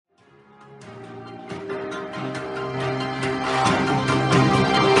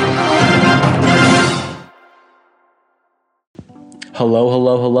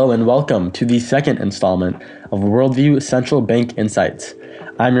Hello, and welcome to the second installment of Worldview Central Bank Insights.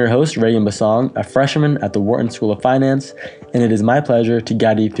 I'm your host, Reagan Basong, a freshman at the Wharton School of Finance, and it is my pleasure to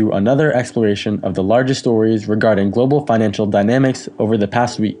guide you through another exploration of the largest stories regarding global financial dynamics over the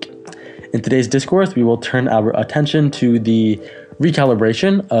past week. In today's discourse, we will turn our attention to the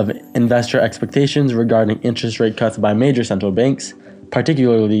recalibration of investor expectations regarding interest rate cuts by major central banks,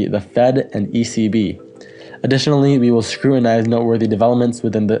 particularly the Fed and ECB. Additionally, we will scrutinize noteworthy developments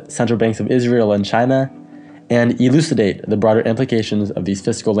within the central banks of Israel and China and elucidate the broader implications of these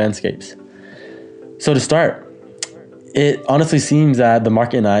fiscal landscapes. So to start, it honestly seems that the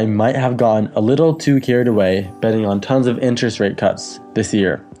market and I might have gone a little too carried away betting on tons of interest rate cuts this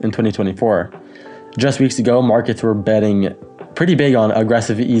year in 2024. Just weeks ago, markets were betting pretty big on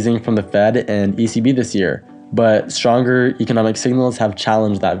aggressive easing from the Fed and ECB this year, but stronger economic signals have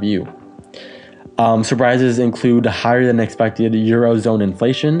challenged that view. Surprises include higher than expected Eurozone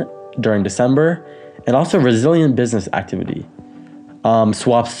inflation during December and also resilient business activity.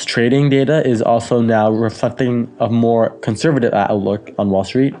 Swaps trading data is also now reflecting a more conservative outlook on Wall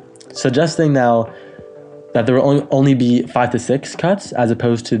Street, suggesting now that there will only be 5 to 6 cuts as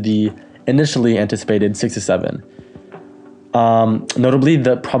opposed to the initially anticipated 6 to 7. Notably,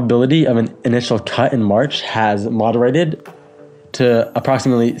 the probability of an initial cut in March has moderated to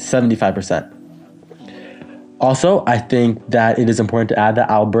approximately 75%. Also, I think that it is important to add that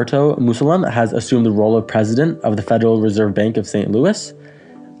Alberto Musalem has assumed the role of president of the Federal Reserve Bank of St. Louis,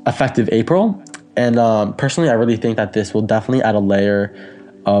 effective April. And personally, I really think that this will definitely add a layer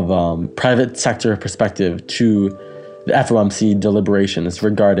of private sector perspective to the FOMC deliberations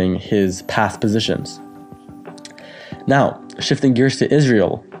regarding his past positions. Now, shifting gears to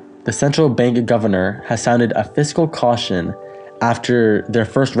Israel, the central bank governor has sounded a fiscal caution after their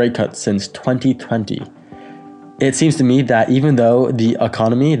first rate cut since 2020. It seems to me that even though the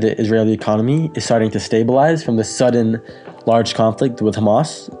Israeli economy, is starting to stabilize from the sudden large conflict with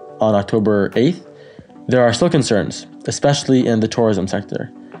Hamas on October 8th, there are still concerns, especially in the tourism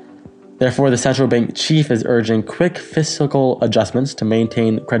sector. Therefore, the central bank chief is urging quick fiscal adjustments to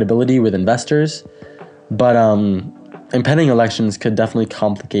maintain credibility with investors, but impending elections could definitely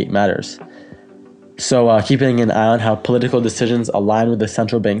complicate matters. So keeping an eye on how political decisions align with the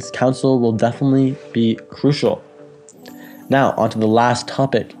central bank's council will definitely be crucial. Now, on to the last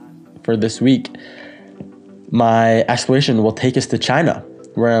topic for this week. My exploration will take us to China,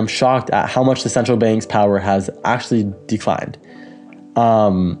 where I'm shocked at how much the central bank's power has actually declined.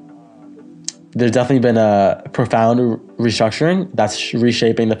 There's definitely been a profound restructuring that's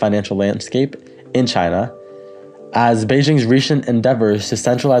reshaping the financial landscape in China, as Beijing's recent endeavors to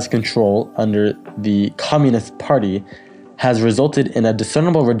centralize control under the Communist Party has resulted in a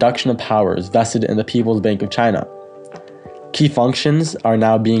discernible reduction of powers vested in the People's Bank of China. Key functions are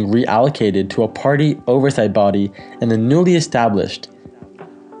now being reallocated to a party oversight body in the newly established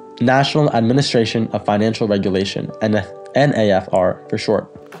National Administration of Financial Regulation, NAFR for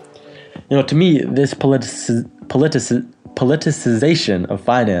short. To me, this politicization of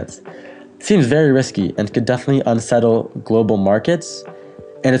finance seems very risky and could definitely unsettle global markets,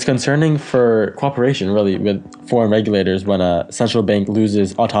 and it's concerning for cooperation, really, with foreign regulators when a central bank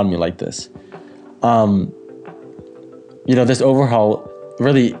loses autonomy like this. This overhaul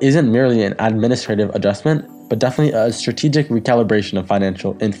really isn't merely an administrative adjustment, but definitely a strategic recalibration of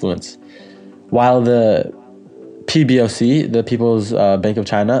financial influence. While the PBOC, the People's Bank of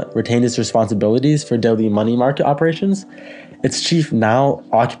China, retained its responsibilities for daily money market operations, its chief now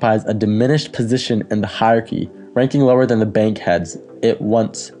occupies a diminished position in the hierarchy, ranking lower than the bank heads it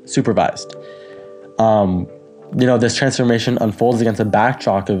once supervised. This transformation unfolds against a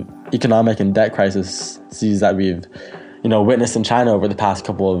backdrop of economic and debt crises that we've, witnessed in China over the past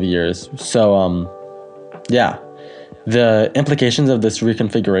couple of years. So, the implications of this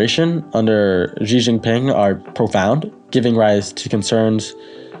reconfiguration under Xi Jinping are profound, giving rise to concerns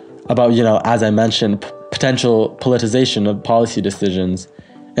about, as I mentioned, potential politicization of policy decisions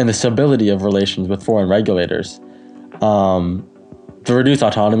and the stability of relations with foreign regulators. The reduced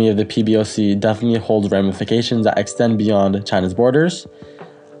autonomy of the PBOC definitely holds ramifications that extend beyond China's borders.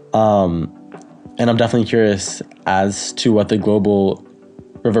 And I'm definitely curious as to what the global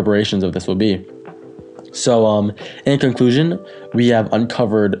reverberations of this will be. So, in conclusion, we have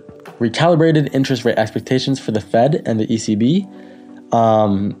uncovered recalibrated interest rate expectations for the Fed and the ECB,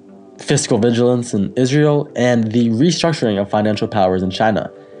 fiscal vigilance in Israel, and the restructuring of financial powers in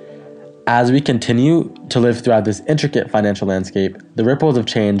China. As we continue to live throughout this intricate financial landscape, the ripples of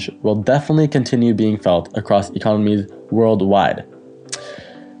change will definitely continue being felt across economies worldwide.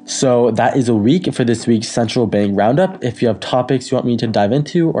 So that is a week for this week's Central Bank Roundup. If you have topics you want me to dive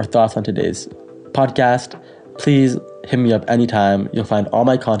into or thoughts on today's podcast, please hit me up anytime. You'll find all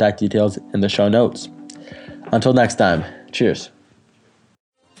my contact details in the show notes. Until next time, cheers.